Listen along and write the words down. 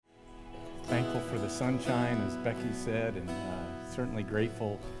thankful for the sunshine, as Becky said, and certainly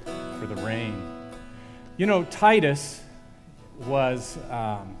grateful for the rain. You know, Titus was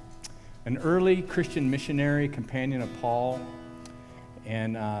an early Christian missionary, companion of Paul,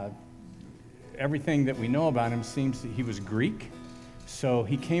 and everything that we know about him seems that he was Greek, so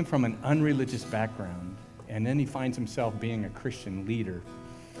he came from an unreligious background, and then he finds himself being a Christian leader,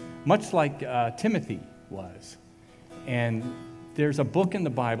 much like Timothy was. And there's a book in the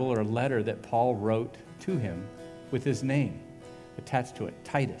Bible, or a letter, that Paul wrote to him with his name attached to it,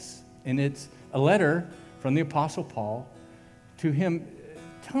 Titus. And it's a letter from the Apostle Paul to him,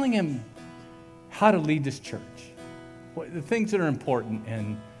 telling him how to lead this church, the things that are important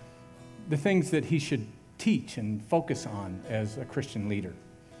and the things that he should teach and focus on as a Christian leader.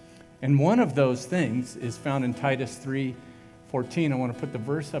 And one of those things is found in Titus 3:14. I want to put the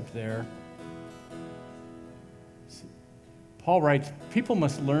verse up there. Paul writes, people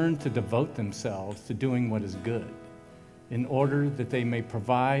must learn to devote themselves to doing what is good in order that they may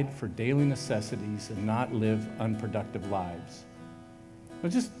provide for daily necessities and not live unproductive lives.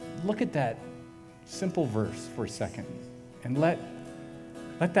 Well, just look at that simple verse for a second and let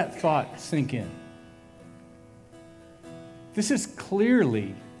that thought sink in. This is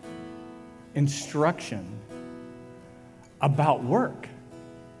clearly instruction about work.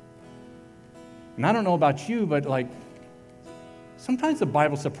 And I don't know about you, but sometimes the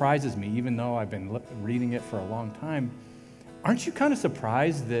Bible surprises me, even though I've been reading it for a long time. Aren't you kind of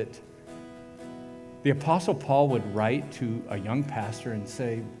surprised that the Apostle Paul would write to a young pastor and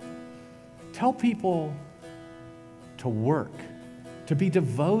say, tell people to work, to be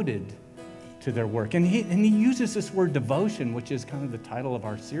devoted to their work? And he uses this word devotion, which is kind of the title of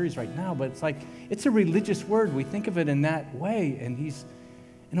our series right now, but it's a religious word. We think of it in that way, and he's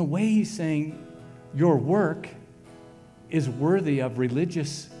saying your work is worthy of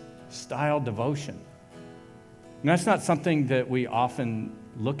religious style devotion. And that's not something that we often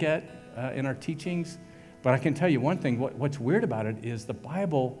look at in our teachings, but I can tell you one thing, what's weird about it is the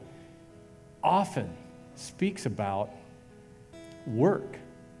Bible often speaks about work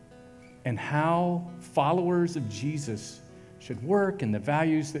and how followers of Jesus should work and the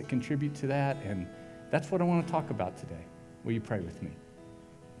values that contribute to that, and that's what I want to talk about today. Will you pray with me?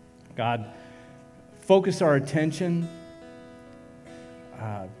 God, focus our attention.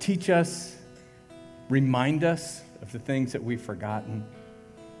 Teach us, remind us of the things that we've forgotten.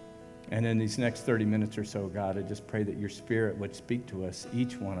 And in these next 30 minutes or so, God, I just pray that your Spirit would speak to us,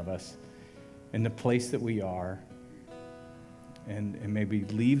 each one of us, in the place that we are, and maybe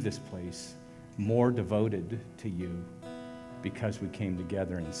leave this place more devoted to you because we came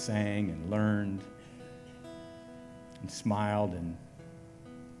together and sang and learned and smiled and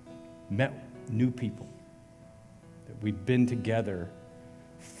met new people, that we've been together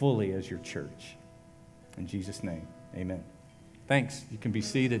fully as your church. In Jesus' name, amen. Thanks. You can be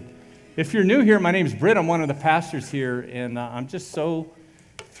seated. If you're new here, my name's Britt. I'm one of the pastors here, and I'm just so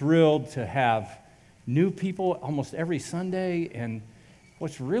thrilled to have new people almost every Sunday. And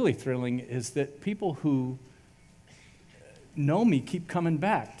what's really thrilling is that people who know me keep coming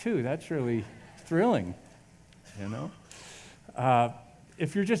back, too. That's really thrilling, you know.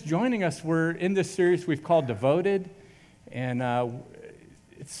 If you're just joining us, we're in this series we've called Devoted, and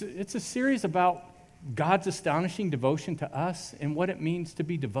it's a series about God's astonishing devotion to us and what it means to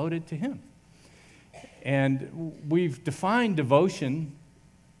be devoted to Him. And we've defined devotion,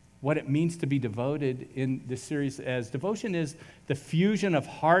 what it means to be devoted in this series, as devotion is the fusion of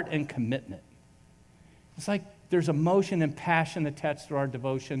heart and commitment. It's like there's emotion and passion attached to our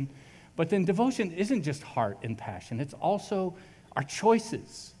devotion, but then devotion isn't just heart and passion. It's also our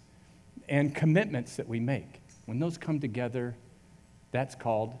choices and commitments that we make. When those come together, that's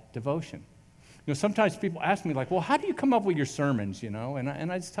called devotion. You know, sometimes people ask me, well, how do you come up with your sermons, you know? And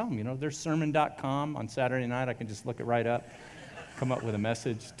I just tell them, there's sermon.com on Saturday night. I can just look it right up, come up with a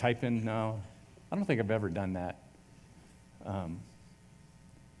message, type in, no. I don't think I've ever done that. And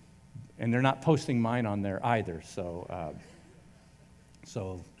they're not posting mine on there either, so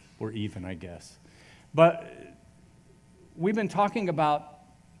we're even, I guess. But we've been talking about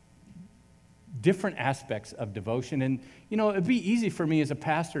different aspects of devotion, and it'd be easy for me as a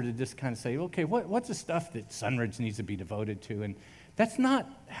pastor to just kind of say, okay, what's the stuff that Sunridge needs to be devoted to? And that's not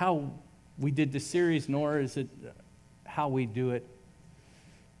how we did this series, nor is it how we do it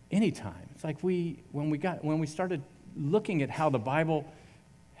anytime. It's like when we started looking at how the Bible,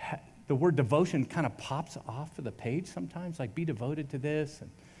 the word devotion kind of pops off of the page sometimes, like be devoted to this,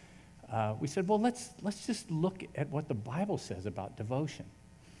 and we said, well, let's just look at what the Bible says about devotion.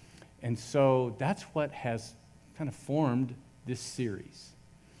 And so that's what has kind of formed this series.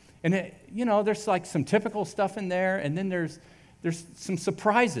 And, there's like some typical stuff in there, and then there's some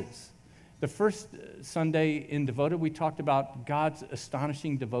surprises. The first Sunday in Devoted, we talked about God's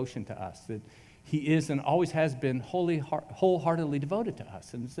astonishing devotion to us, that he is and always has been wholeheartedly devoted to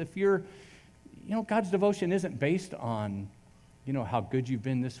us. And if you're, God's devotion isn't based on, how good you've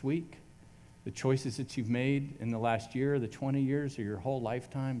been this week, the choices that you've made in the last year, the 20 years, or your whole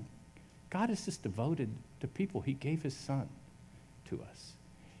lifetime. God is just devoted to people. He gave his son to us.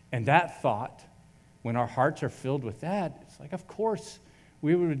 And that thought, when our hearts are filled with that, it's like, of course,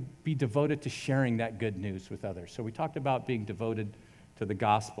 we would be devoted to sharing that good news with others. So we talked about being devoted to the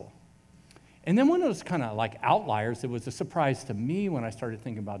gospel. And then one of those kind of like outliers that was a surprise to me when I started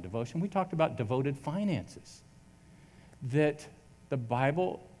thinking about devotion, we talked about devoted finances. That the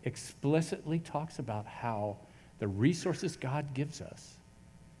Bible explicitly talks about how the resources God gives us,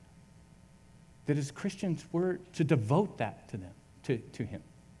 that as Christians, we're to devote that to them, to him.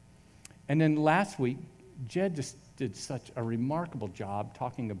 And then last week, Jed just did such a remarkable job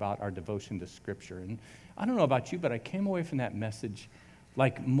talking about our devotion to Scripture. And I don't know about you, but I came away from that message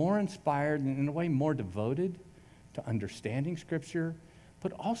like more inspired and in a way more devoted to understanding Scripture,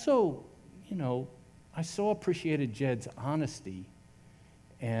 but also, I so appreciated Jed's honesty,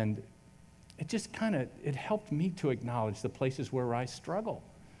 and it just it helped me to acknowledge the places where I struggle.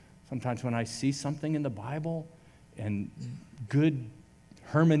 Sometimes when I see something in the Bible and good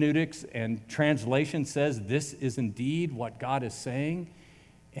hermeneutics and translation says this is indeed what God is saying,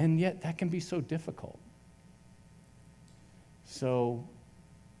 and yet that can be so difficult. So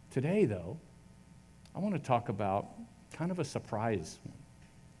today, though, I want to talk about kind of a surprise.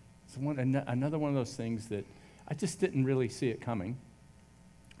 It's another one of those things that I just didn't really see it coming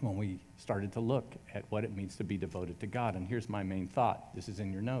when we started to look at what it means to be devoted to God. And here's my main thought. This is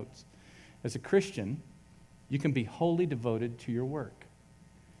in your notes. As a Christian, you can be wholly devoted to your work.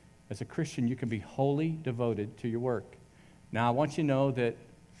 As a Christian, you can be wholly devoted to your work. Now, I want you to know that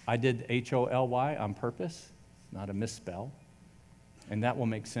I did H-O-L-Y on purpose, not a misspell. And that will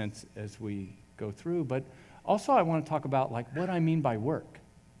make sense as we go through. But also I want to talk about what I mean by work.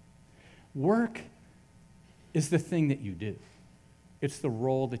 Work is the thing that you do. It's the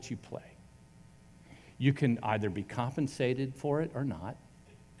role that you play. You can either be compensated for it or not.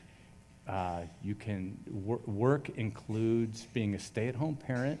 Work includes being a stay-at-home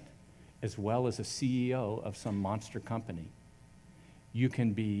parent as well as a CEO of some monster company. You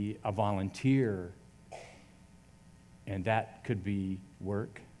can be a volunteer, and that could be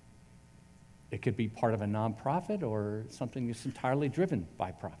work. It could be part of a nonprofit or something that's entirely driven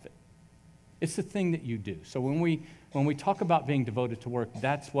by profit. It's the thing that you do. So when we talk about being devoted to work,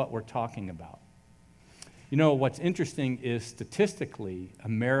 that's what we're talking about. What's interesting is statistically,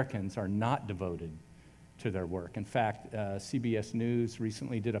 Americans are not devoted to their work. In fact, CBS News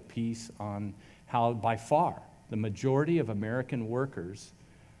recently did a piece on how by far the majority of American workers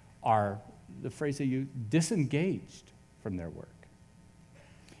are, the phrase they use, disengaged from their work.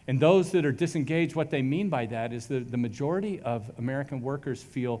 And those that are disengaged, what they mean by that is the majority of American workers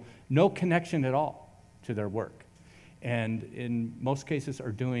feel no connection at all to their work. And in most cases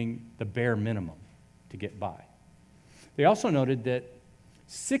are doing the bare minimum to get by. They also noted that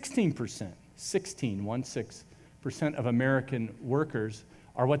 16% of American workers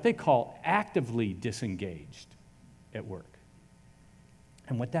are what they call actively disengaged at work.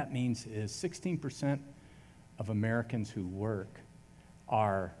 And what that means is 16% of Americans who work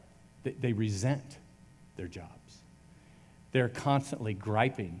they resent their jobs. They're constantly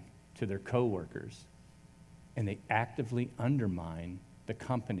griping to their coworkers, and they actively undermine the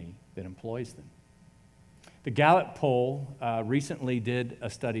company that employs them. The Gallup poll recently did a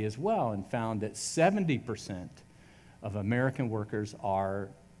study as well and found that 70% of American workers are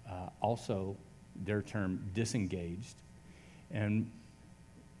also, their term, disengaged. And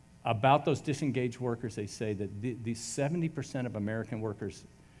about those disengaged workers, they say that these 70% of American workers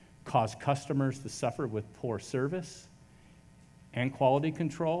cause customers to suffer with poor service and quality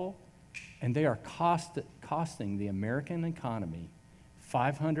control, and they are costing the American economy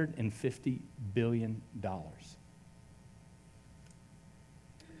 $550 billion.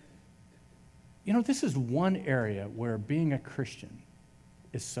 This is one area where being a Christian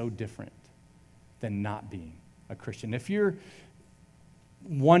is so different than not being a Christian. If you're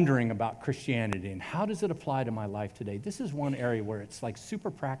wondering about Christianity and how does it apply to my life today, this is one area where it's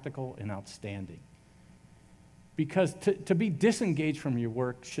super practical and outstanding. Because to be disengaged from your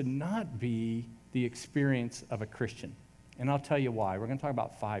work should not be the experience of a Christian. And I'll tell you why. We're going to talk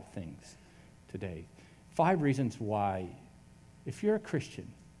about 5 things today. 5 reasons why, if you're a Christian,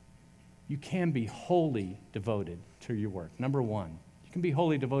 you can be wholly devoted to your work. Number 1, you You can be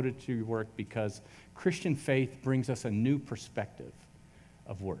wholly devoted to your work because Christian faith brings us a new perspective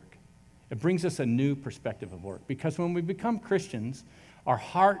of work. It brings us a new perspective of work because when we become Christians, our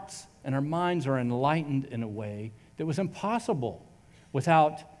hearts and our minds are enlightened in a way that was impossible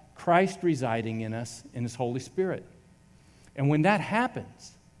without Christ residing in us in His Holy Spirit. And when that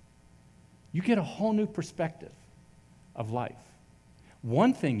happens, you get a whole new perspective of life.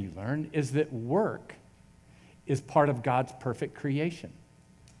 One thing you learn is that work is part of God's perfect creation.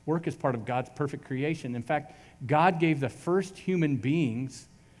 Work is part of God's perfect creation. In fact, God gave the first human beings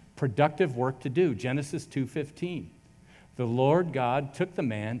productive work to do. Genesis 2:15. The Lord God took the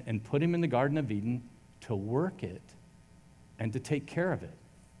man and put him in the Garden of Eden to work it and to take care of it.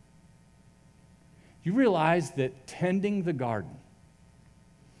 You realize that tending the garden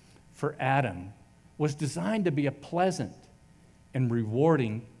for Adam was designed to be a pleasant and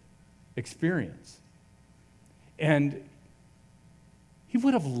rewarding experience. And he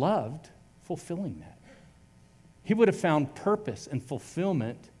would have loved fulfilling that. He would have found purpose and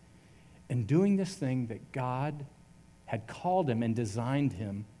fulfillment in doing this thing that God had called him and designed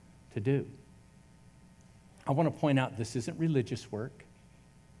him to do. I want to point out this isn't religious work.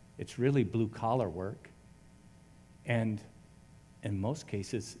 It's really blue-collar work. And in most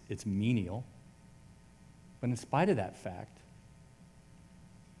cases, it's menial. But in spite of that fact,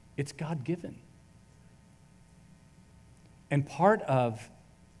 it's God-given. And part of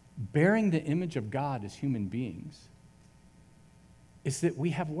bearing the image of God as human beings is that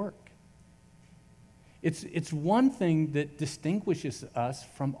we have work. It's one thing that distinguishes us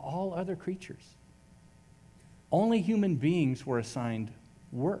from all other creatures. Only human beings were assigned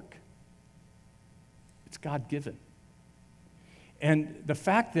work. It's God-given. And the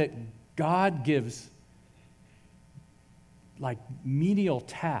fact that God gives like menial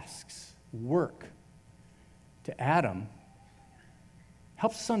tasks, work, to Adam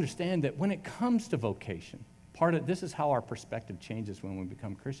helps us understand that when it comes to vocation, this is how our perspective changes when we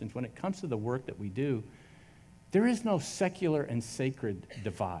become Christians. When it comes to the work that we do, there is no secular and sacred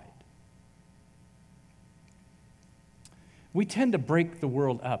divide. We tend to break the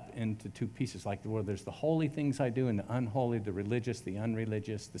world up into two pieces, like the world. There's the holy things I do and the unholy, the religious, the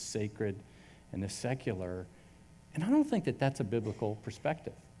unreligious, the sacred, and the secular. And I don't think that that's a biblical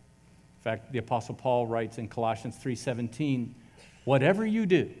perspective. In fact, the Apostle Paul writes in Colossians 3:17, whatever you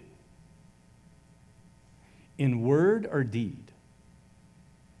do, in word or deed,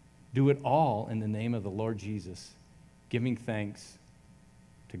 do it all in the name of the Lord Jesus, giving thanks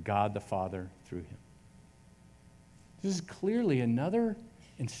to God the Father through him. This is clearly another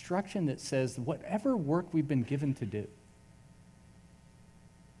instruction that says whatever work we've been given to do,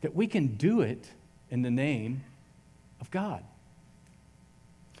 that we can do it in the name of God.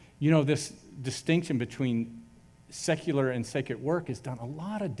 You know, this distinction between secular and sacred work has done a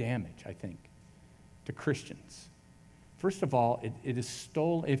lot of damage, I think, to Christians. First of all, it is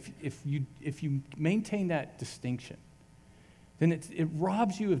stolen. If you maintain that distinction, then it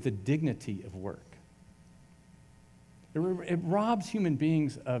robs you of the dignity of work. It robs human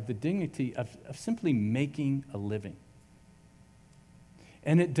beings of the dignity of simply making a living.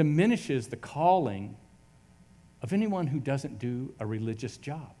 And it diminishes the calling of anyone who doesn't do a religious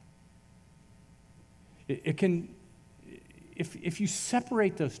job. It can, if you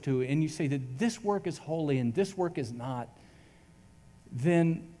separate those two and you say that this work is holy and this work is not,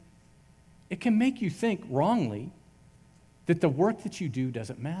 then it can make you think wrongly that the work that you do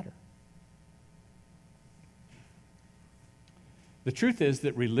doesn't matter. The truth is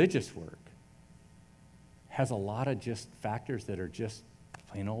that religious work has a lot of just factors that are just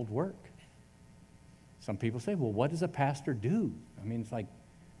plain old work. Some people say, well, what does a pastor do? I mean, it's like,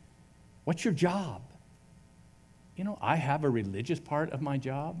 what's your job? You know, I have a religious part of my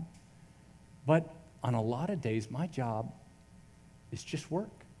job, but on a lot of days, my job is just work.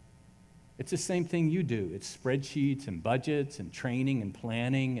 It's the same thing you do. It's spreadsheets and budgets and training and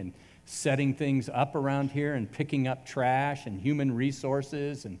planning and setting things up around here and picking up trash and human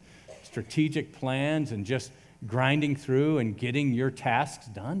resources and strategic plans and just grinding through and getting your tasks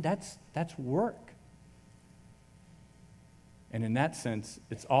done. That's work. And in that sense,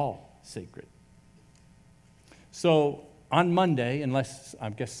 it's all sacred. So on Monday, unless I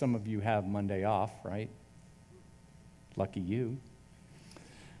guess some of you have Monday off, right? Lucky you.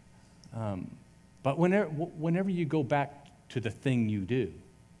 But whenever you go back to the thing you do,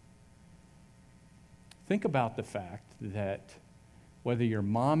 think about the fact that whether you're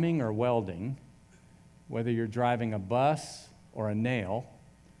momming or welding, whether you're driving a bus or a nail,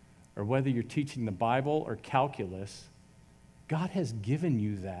 or whether you're teaching the Bible or calculus, God has given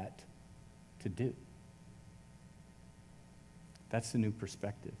you that to do. That's the new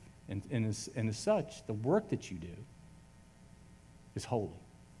perspective. And as such, the work that you do is holy.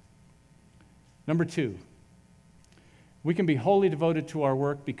 Number 2, we can be wholly devoted to our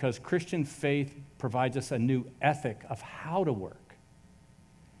work because Christian faith provides us a new ethic of how to work.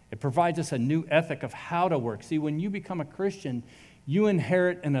 It provides us a new ethic of how to work. See, when you become a Christian, you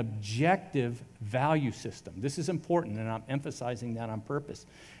inherit an objective value system. This is important, and I'm emphasizing that on purpose.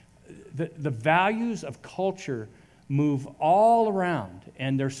 The values of culture move all around,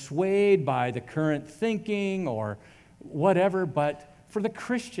 and they're swayed by the current thinking or whatever, but for the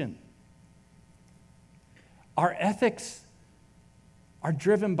Christian, our ethics are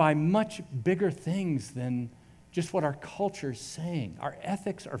driven by much bigger things than just what our culture is saying. Our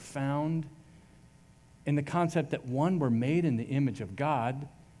ethics are found in the concept that, one, we're made in the image of God,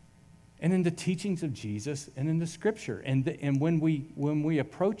 and in the teachings of Jesus, and in the Scripture. And when we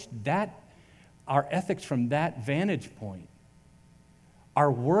approach that, our ethics from that vantage point,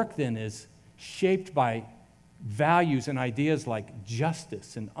 our work then is shaped by values and ideas like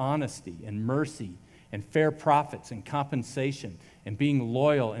justice and honesty and mercy and fair profits and compensation and being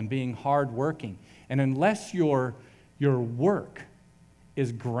loyal and being hardworking. And unless your work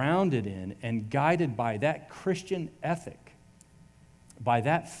is grounded in and guided by that Christian ethic, by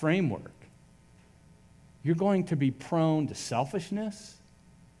that framework, you're going to be prone to selfishness.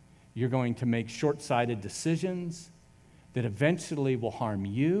 You're going to make short-sighted decisions that eventually will harm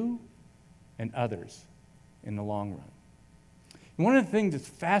you and others in the long run. And one of the things that's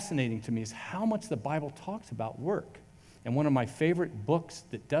fascinating to me is how much the Bible talks about work. And one of my favorite books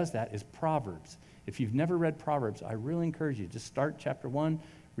that does that is Proverbs. If you've never read Proverbs, I really encourage you. Just start chapter 1,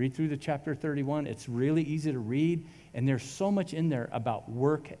 read through the chapter 31. It's really easy to read, and there's so much in there about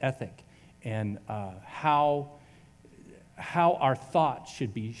work ethic and how our thoughts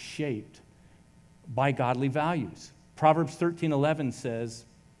should be shaped by godly values. Proverbs 13:11 says,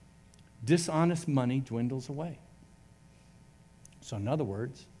 dishonest money dwindles away. So in other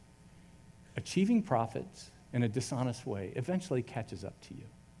words, achieving profits in a dishonest way eventually catches up to you,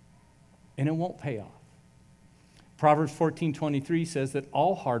 and it won't pay off. Proverbs 14:23 says that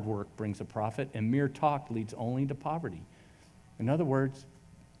all hard work brings a profit, and mere talk leads only to poverty. In other words,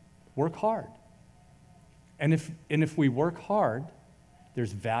 work hard. And if we work hard,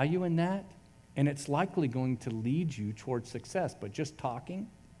 there's value in that, and it's likely going to lead you towards success. But just talking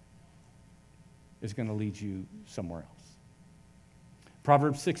is going to lead you somewhere else.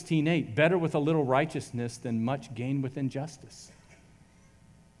 Proverbs 16:8, better with a little righteousness than much gain with injustice.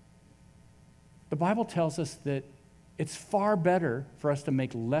 The Bible tells us that it's far better for us to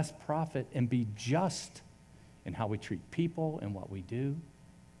make less profit and be just in how we treat people and what we do.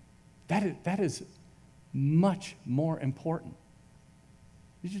 That is much more important.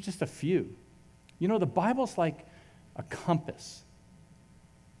 These are just a few. You know, the Bible's like a compass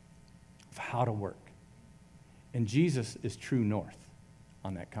of how to work. And Jesus is true north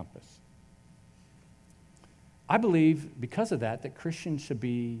on that compass. I believe, because of that, that Christians should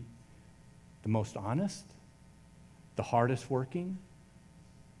be the most honest, the hardest working.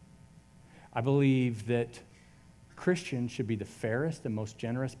 I believe that Christians should be the fairest and most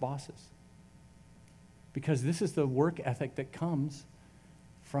generous bosses, because this is the work ethic that comes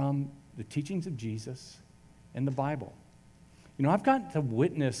from the teachings of Jesus and the Bible. You know, I've gotten to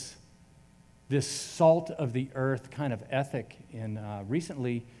witness this salt of the earth kind of ethic in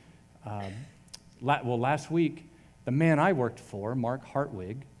recently, last week, the man I worked for, Mark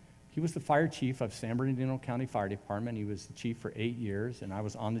Hartwig, he was the fire chief of San Bernardino County Fire Department. He was the chief for 8 years, and I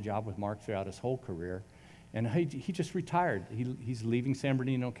was on the job with Mark throughout his whole career. And he just retired. He's leaving San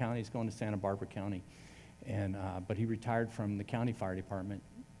Bernardino County. He's going to Santa Barbara County. But he retired from the county fire department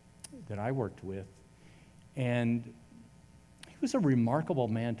that I worked with. And he was a remarkable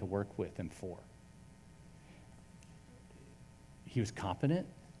man to work with and for. He was competent.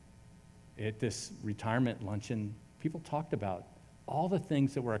 At this retirement luncheon, people talked about all the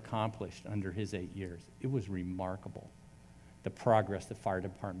things that were accomplished under his 8 years. It was remarkable, the progress the fire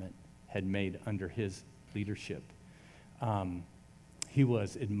department had made under his leadership. He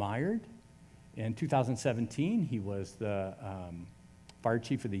was admired. In 2017, he was the fire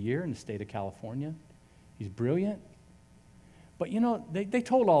chief of the year in the state of California. He's brilliant. But, you know, they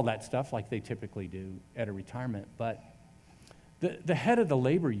told all that stuff like they typically do at a retirement. But the head of the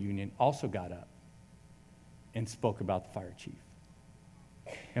labor union also got up and spoke about the fire chief.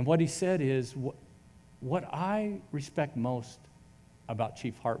 And what he said is, what I respect most about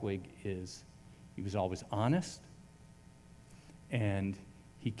Chief Hartwig is he was always honest, and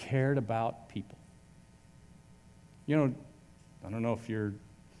he cared about people. You know, I don't know if you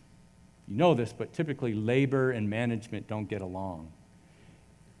you know this, but typically labor and management don't get along.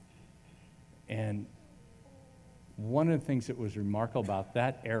 And one of the things that was remarkable about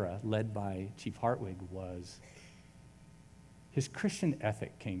that era, led by Chief Hartwig, was his Christian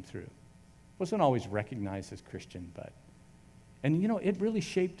ethic came through. Wasn't always recognized as Christian, but, and it really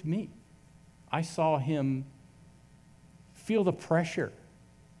shaped me. I saw him feel the pressure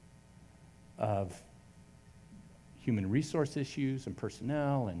of human resource issues and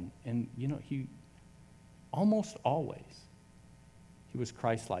personnel, and he almost always, he was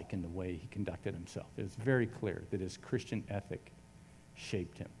Christ-like in the way he conducted himself. It was very clear that his Christian ethic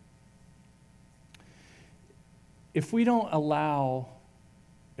shaped him. If we don't allow,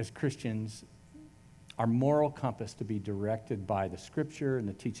 as Christians, our moral compass to be directed by the Scripture and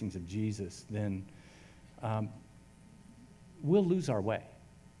the teachings of Jesus, then we'll lose our way.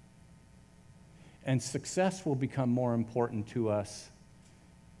 And success will become more important to us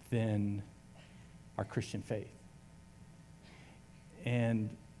than our Christian faith.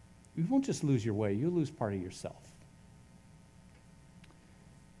 And you won't just lose your way, you'll lose part of yourself.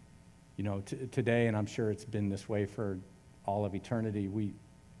 Today, and I'm sure it's been this way for all of eternity,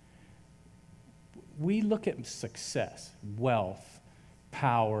 we look at success, wealth,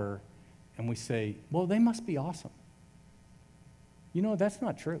 power, and we say, well, they must be awesome. That's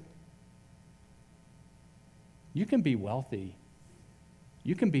not true. You can be wealthy,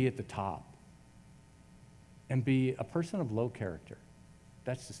 you can be at the top, and be a person of low character.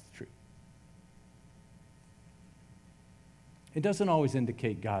 That's just the truth. It doesn't always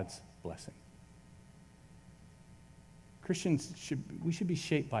indicate God's blessing. Christians should be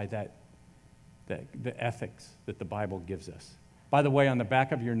shaped by the ethics that the Bible gives us. By the way, on the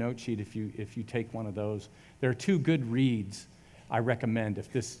back of your note sheet, if you take one of those, there are 2 good reads I recommend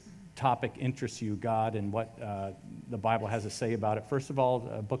if this topic interests you, God and what the Bible has to say about it. First of all,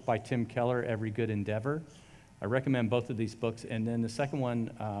 a book by Tim Keller, Every Good Endeavor. I recommend both of these books. And then the second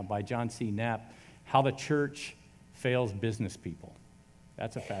one by John C. Knapp, How the Church Fails Business People.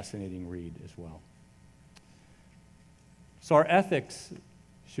 That's a fascinating read as well. So our ethics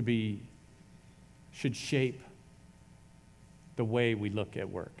should shape the way we look at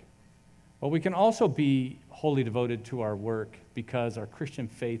work. But we can also be wholly devoted to our work because our Christian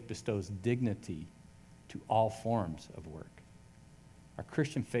faith bestows dignity to all forms of work. Our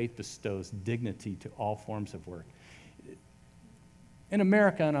Christian faith bestows dignity to all forms of work. In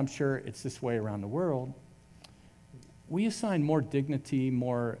America, and I'm sure it's this way around the world, we assign more dignity,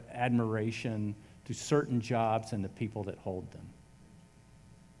 more admiration to certain jobs and the people that hold them.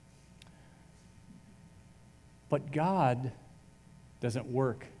 But God doesn't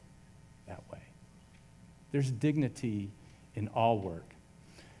work that way. There's dignity in all work.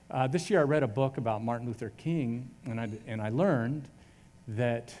 This year I read a book about Martin Luther King, and I learned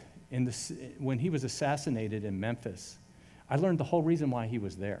that when he was assassinated in Memphis, I learned the whole reason why he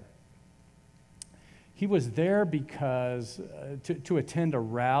was there. He was there because to attend a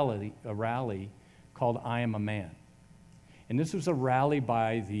rally called I Am a Man. And this was a rally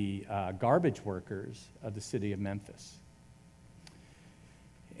by the garbage workers of the city of Memphis.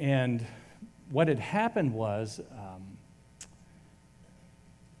 And what had happened was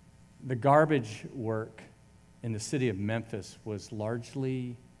the garbage work in the city of Memphis was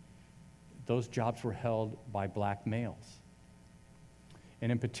largely, those jobs were held by black males.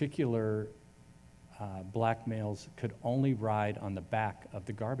 And in particular, black males could only ride on the back of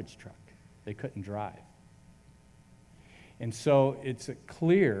the garbage truck. They couldn't drive. And so it's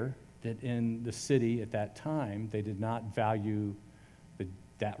clear that in the city at that time, they did not value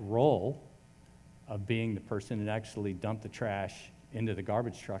that role of being the person that actually dumped the trash into the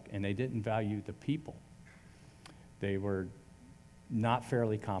garbage truck, and they didn't value the people. They were not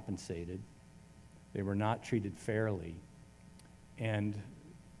fairly compensated. They were not treated fairly. And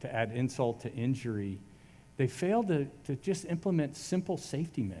to add insult to injury, they failed to just implement simple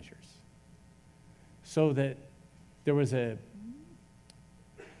safety measures so that there was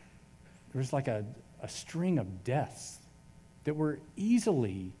like a string of deaths that were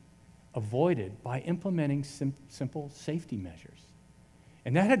easily avoided by implementing simple safety measures.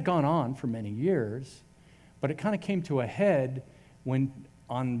 And that had gone on for many years, but it kind of came to a head when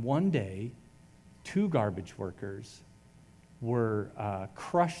on one day, 2 garbage workers were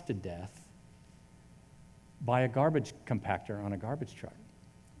crushed to death by a garbage compactor on a garbage truck.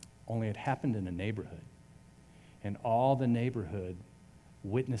 Only it happened in a neighborhood. And all the neighborhood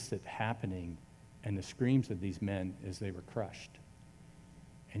witnessed it happening and the screams of these men as they were crushed.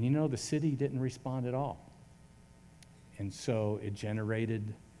 And the city didn't respond at all. And so it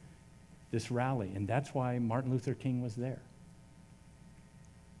generated this rally, and that's why Martin Luther King was there.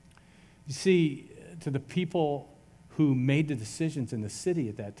 You see, to the people who made the decisions in the city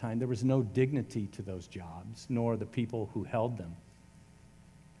at that time, there was no dignity to those jobs, nor the people who held them.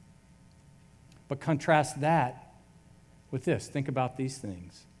 But contrast that with this. Think about these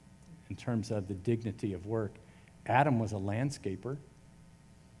things in terms of the dignity of work. Adam was a landscaper.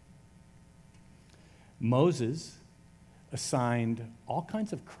 Moses assigned all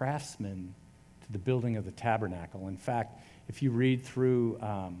kinds of craftsmen to the building of the tabernacle. In fact, if you read through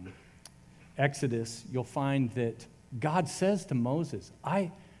Exodus, you'll find that God says to Moses, I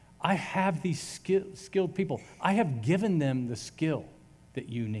have these skilled people. I have given them the skill that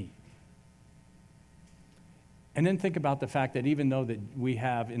you need. And then think about the fact that even though that we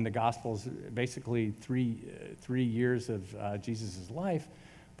have in the Gospels basically three years of Jesus' life,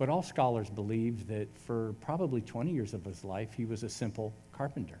 but all scholars believe that for probably 20 years of his life, he was a simple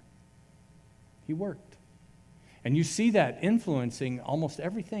carpenter. He worked. And you see that influencing almost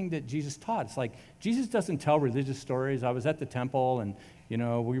everything that Jesus taught. It's like Jesus doesn't tell religious stories. I was at the temple and,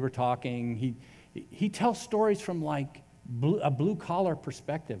 we were talking. He tells stories from like a blue-collar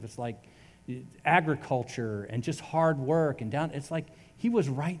perspective. It's like agriculture and just hard work and down. It's like he was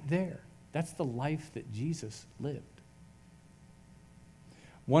right there. That's the life that Jesus lived.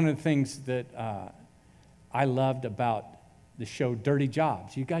 One of the things that I loved about the show Dirty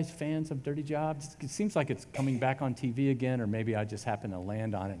Jobs. You guys fans of Dirty Jobs? It seems like it's coming back on TV again, or maybe I just happened to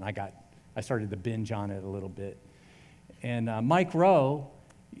land on it and I started to binge on it a little bit. And Mike Rowe,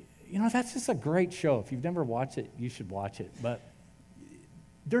 that's just a great show. If you've never watched it, you should watch it. But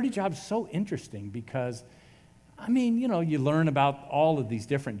Dirty Jobs is so interesting because, you learn about all of these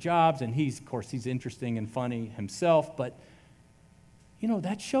different jobs, and he's interesting and funny himself, but,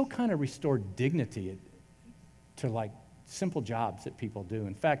 that show kind of restored dignity to like simple jobs that people do.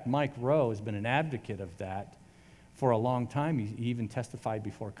 In fact, Mike Rowe has been an advocate of that for a long time. He even testified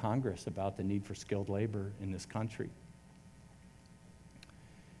before Congress about the need for skilled labor in this country.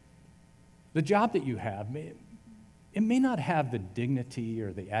 The job that you have, it may not have the dignity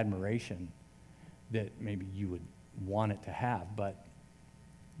or the admiration that maybe you would want it to have, but,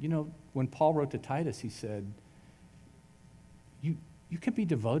 when Paul wrote to Titus, he said, you can be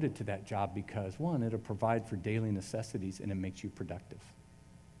devoted to that job because, one, it'll provide for daily necessities and it makes you productive.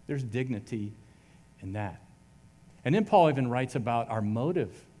 There's dignity in that. And then Paul even writes about our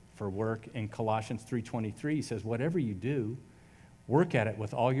motive for work in Colossians 3:23. He says, whatever you do, work at it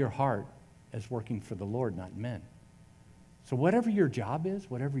with all your heart as working for the Lord, not men. So whatever your job is,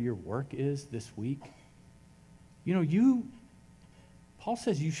 whatever your work is this week, Paul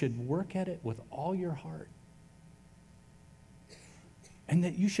says you should work at it with all your heart. And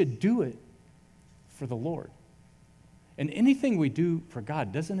that you should do it for the Lord. And anything we do for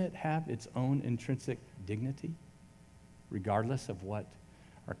God, doesn't it have its own intrinsic dignity, regardless of what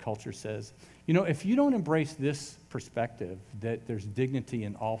our culture says? If you don't embrace this perspective, that there's dignity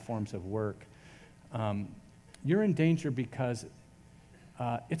in all forms of work, you're in danger because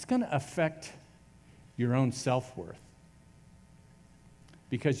it's going to affect your own self-worth.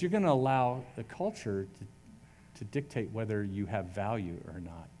 Because you're going to allow the culture to dictate whether you have value or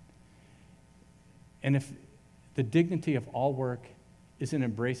not. And if the dignity of all work isn't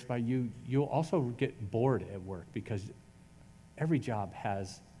embraced by you, you'll also get bored at work because every job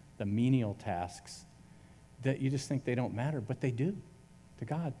has the menial tasks that you just think they don't matter, but they do to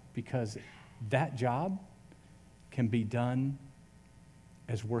God because that job can be done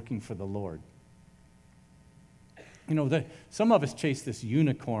as working for the Lord. Some of us chase this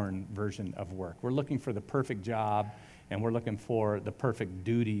unicorn version of work. We're looking for the perfect job, and we're looking for the perfect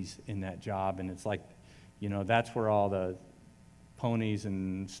duties in that job, and it's like, that's where all the ponies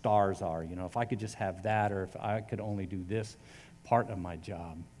and stars are. If I could just have that, or if I could only do this part of my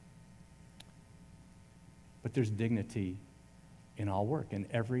job. But there's dignity in all work, and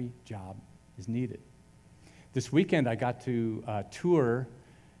every job is needed. This weekend, I got to tour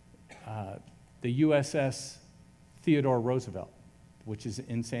the USS Theodore Roosevelt, which is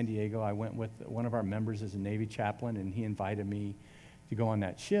in San Diego. I went with one of our members as a Navy chaplain, and he invited me to go on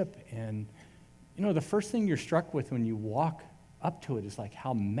that ship. And, the first thing you're struck with when you walk up to it is like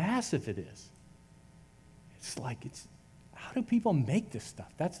how massive it is. It's like, how do people make this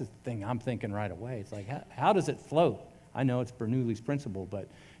stuff? That's the thing I'm thinking right away. It's like, how does it float? I know it's Bernoulli's principle, but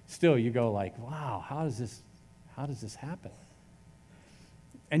still you go like, wow, how does this happen?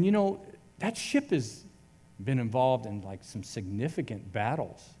 And that ship has been involved in like some significant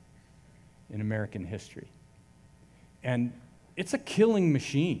battles in American history. And it's a killing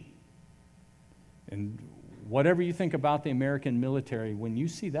machine. And whatever you think about the American military, when you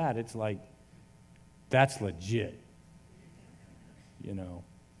see that, it's like, that's legit.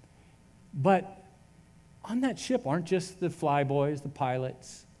 But on that ship aren't just the flyboys, the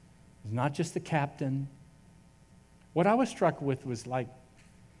pilots. It's not just the captain. What I was struck with was like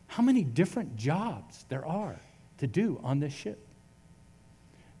how many different jobs there are to do on this ship.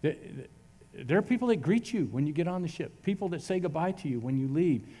 There are people that greet you when you get on the ship, people that say goodbye to you when you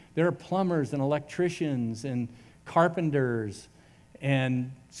leave. There are plumbers and electricians and carpenters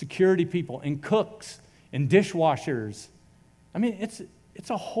and security people and cooks and dishwashers. I mean, it's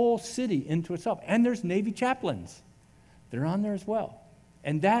a whole city into itself. And there's Navy chaplains. They're on there as well.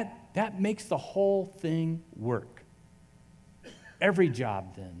 And that makes the whole thing work. Every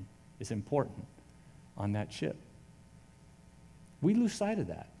job, then, is important on that ship. We lose sight of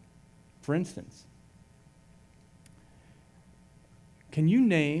that. For instance, can you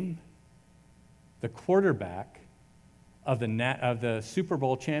name the quarterback of the Super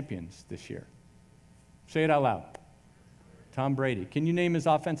Bowl champions this year? Say it out loud. Tom Brady. Can you name his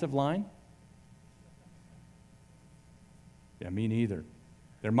offensive line? Yeah, me neither.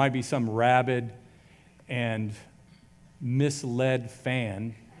 There might be some rabid and misled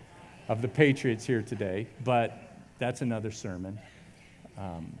fan of the Patriots here today, but that's another sermon.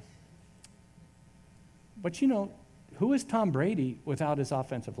 But you know, who is Tom Brady without his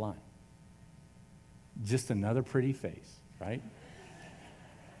offensive line? Just another pretty face, right?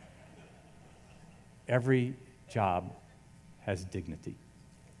 Every job has dignity.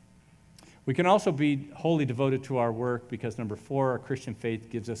 We can also be wholly devoted to our work because, number 4, our Christian faith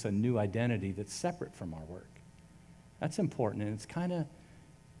gives us a new identity that's separate from our work. That's important, and it's kind of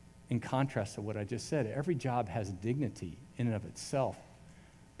in contrast to what I just said. Every job has dignity in and of itself,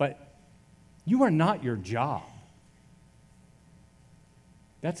 but you are not your job.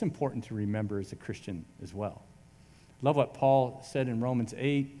 That's important to remember as a Christian as well. Love what Paul said in Romans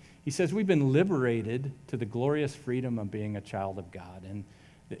 8. He says we've been liberated to the glorious freedom of being a child of God. And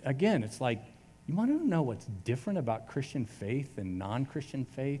again, it's like, you want to know what's different about Christian faith and non-Christian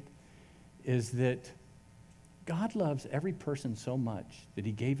faith is that God loves every person so much that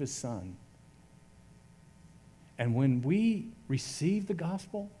he gave his son. And when we receive the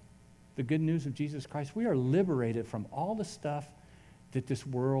gospel, the good news of Jesus Christ, we are liberated from all the stuff that this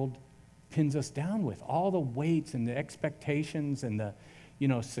world pins us down with, all the weights and the expectations and the,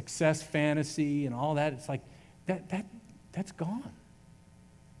 success fantasy and all that. It's like that's gone.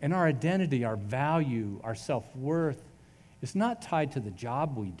 And our identity, our value, our self-worth is not tied to the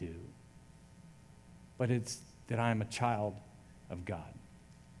job we do, but it's that I am a child of God.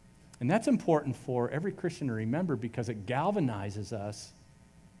 And that's important for every Christian to remember because it galvanizes us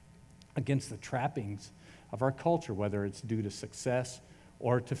against the trappings of our culture, whether it's due to success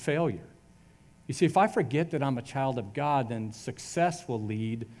or to failure. You see, if I forget that I'm a child of God, then success will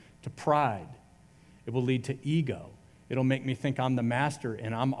lead to pride. It will lead to ego. It'll make me think I'm the master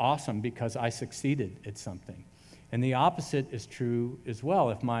and I'm awesome because I succeeded at something. And the opposite is true as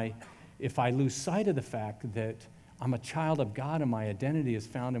well. If I lose sight of the fact that I'm a child of God and my identity is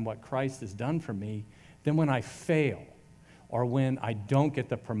found in what Christ has done for me, then when I fail, or when I don't get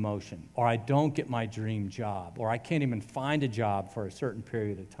the promotion, or I don't get my dream job, or I can't even find a job for a certain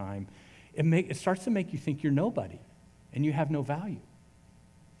period of time, it starts to make you think you're nobody and you have no value.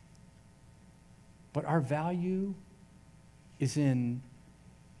 But our value is in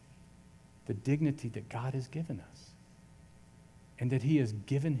the dignity that God has given us and that he has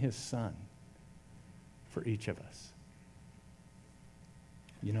given his son for each of us.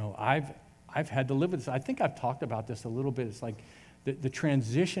 I've had to live with this. I think I've talked about this a little bit. It's like the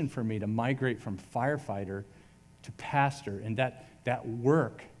transition for me to migrate from firefighter to pastor, and that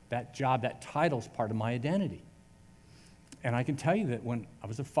work, that job, that title's part of my identity. And I can tell you that when I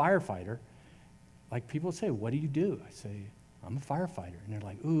was a firefighter, like people say, what do you do? I say, I'm a firefighter. And they're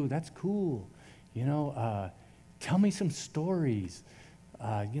like, ooh, that's cool. Tell me some stories.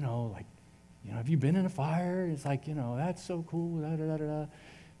 Have you been in a fire? It's like, that's so cool. Da, da, da, da.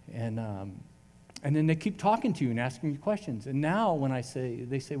 And then they keep talking to you and asking you questions. And now when they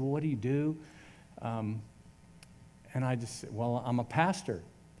say, well, what do you do? And I just say, well, I'm a pastor.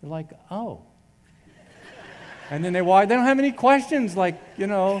 They're like, oh. And then they don't have any questions like,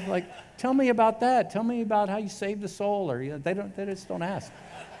 tell me about that. Tell me about how you saved the soul. Or they just don't ask.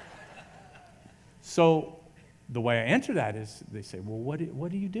 So the way I answer that is they say, well,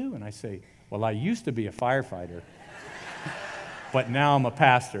 what do you do? And I say, well, I used to be a firefighter, but now I'm a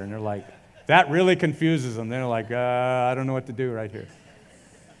pastor. And they're like, that really confuses them. They're like, I don't know what to do right here.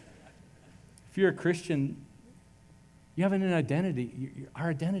 If you're a Christian, you have an identity. Our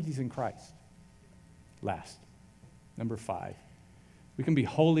identity's in Christ. Last, number 5. We can be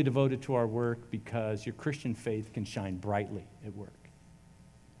wholly devoted to our work because your Christian faith can shine brightly at work.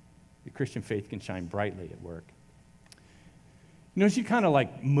 Your Christian faith can shine brightly at work. You know, as you kind of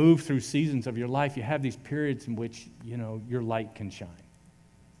like move through seasons of your life, you have these periods in which, you know, your light can shine.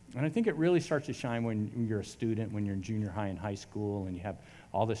 And I think it really starts to shine when you're a student, when you're in junior high and high school, and you have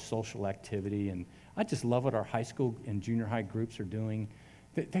all this social activity. And I just love what our high school and junior high groups are doing.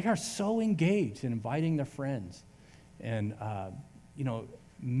 They are so engaged in inviting their friends and, you know,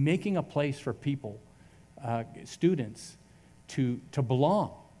 making a place for people, students, to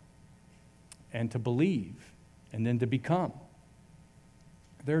belong and to believe and then to become.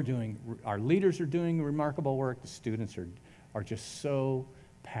 Our leaders are doing remarkable work. The students are just so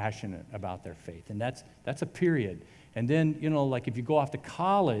passionate about their faith. And that's a period. And then, you know, like if you go off to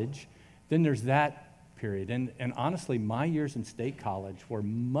college, then there's that period. And honestly, my years in state college were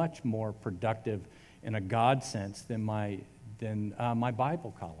much more productive in a God sense than my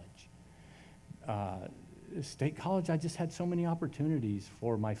Bible college. State college, I just had so many opportunities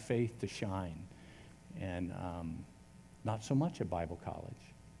for my faith to shine, and not so much at Bible college.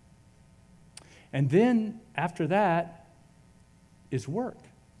 And then after that is work.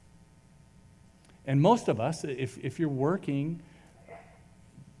 And most of us, if you're working,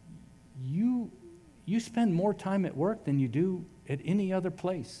 you spend more time at work than you do at any other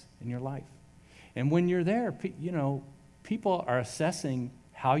place in your life. And when you're there, you know, people are assessing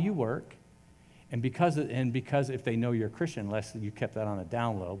how you work, and because if they know you're a Christian, unless you kept that on a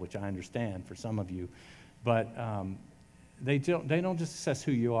down low, which I understand for some of you, but they don't just assess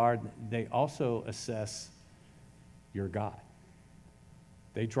who you are, they also assess your God.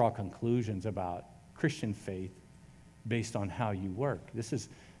 They draw conclusions about Christian faith based on how you work. That's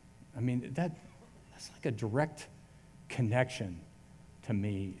like a direct connection to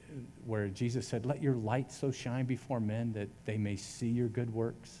me, where Jesus said, "Let your light so shine before men that they may see your good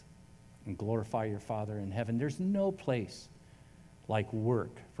works and glorify your Father in heaven." There's no place like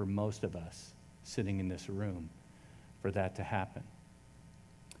work for most of us sitting in this room for that to happen.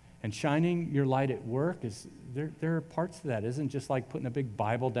 And shining your light at work there are parts of that. It isn't just like putting a big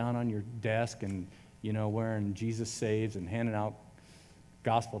Bible down on your desk and, you know, wearing Jesus Saves and handing out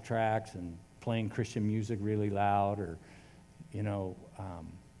gospel tracts and playing Christian music really loud, or, you know,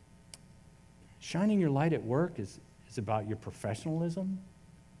 shining your light at work is about your professionalism,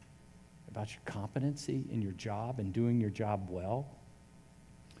 about your competency in your job and doing your job well.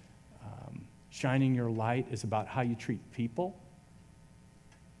 Shining your light is about how you treat people.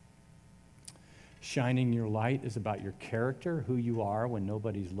 Shining your light is about your character, who you are when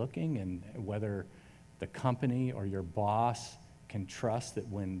nobody's looking, and whether the company or your boss can trust that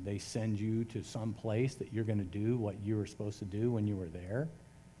when they send you to some place that you're going to do what you were supposed to do when you were there.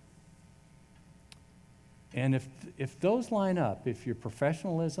 And if those line up, if your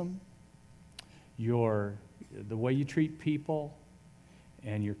professionalism, the way you treat people,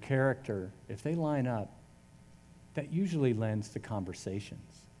 and your character, if they line up, that usually lends to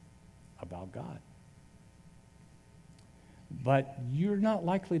conversations about God. But you're not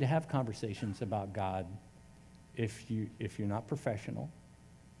likely to have conversations about God if you're not professional,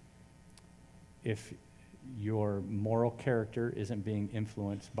 if your moral character isn't being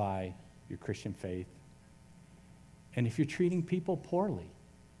influenced by your Christian faith, and if you're treating people poorly.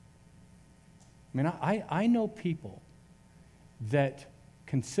 I mean, I know people that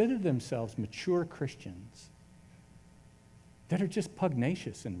consider themselves mature Christians that are just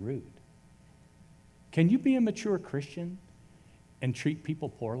pugnacious and rude. Can you be a mature Christian and treat people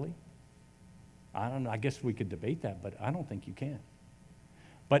poorly? I don't know. I guess we could debate that, but I don't think you can.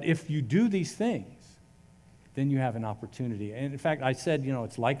 But if you do these things, then you have an opportunity. And in fact, I said, you know,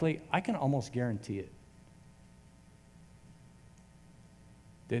 it's likely. I can almost guarantee it.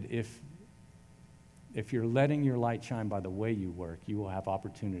 That if you're letting your light shine by the way you work, you will have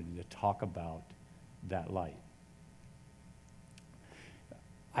opportunity to talk about that light.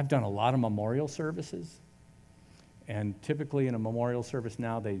 I've done a lot of memorial services, and typically in a memorial service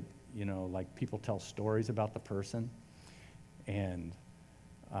now, they, you know, like people tell stories about the person, and,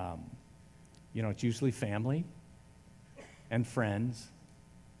 you know, it's usually family and friends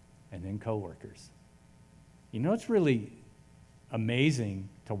and then coworkers. You know, it's really amazing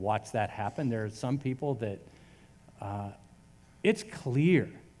to watch that happen. There are some people that it's clear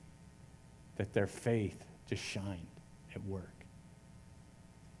that their faith just shined at work.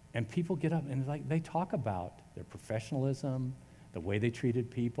 And people get up and like they talk about their professionalism, the way they treated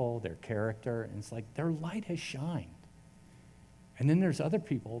people, their character, and it's like their light has shined. And then there's other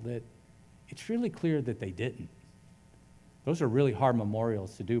people that it's really clear that they didn't. Those are really hard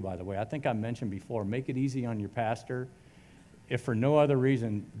memorials to do, by the way. I think I mentioned before, make it easy on your pastor. If for no other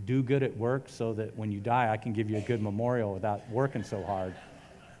reason, do good at work so that when you die, I can give you a good memorial without working so hard.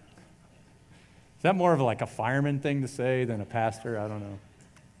 Is that more of like a fireman thing to say than a pastor? I don't know.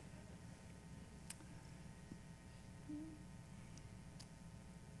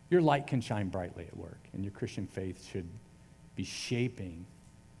 Your light can shine brightly at work, and your Christian faith should be shaping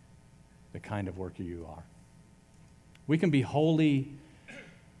the kind of worker you are. We can be wholly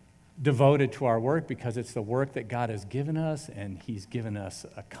devoted to our work because it's the work that God has given us, and He's given us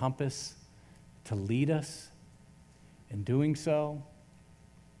a compass to lead us in doing so.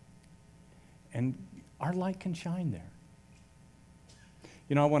 And our light can shine there.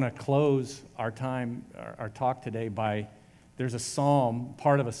 You know, I want to close our time, our talk today by, there's a psalm,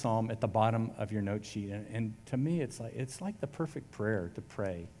 part of a psalm at the bottom of your note sheet. And to me, it's like the perfect prayer to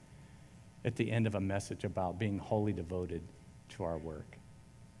pray at the end of a message about being wholly devoted to our work.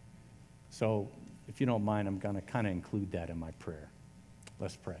 So if you don't mind, I'm going to kind of include that in my prayer.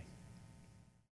 Let's pray.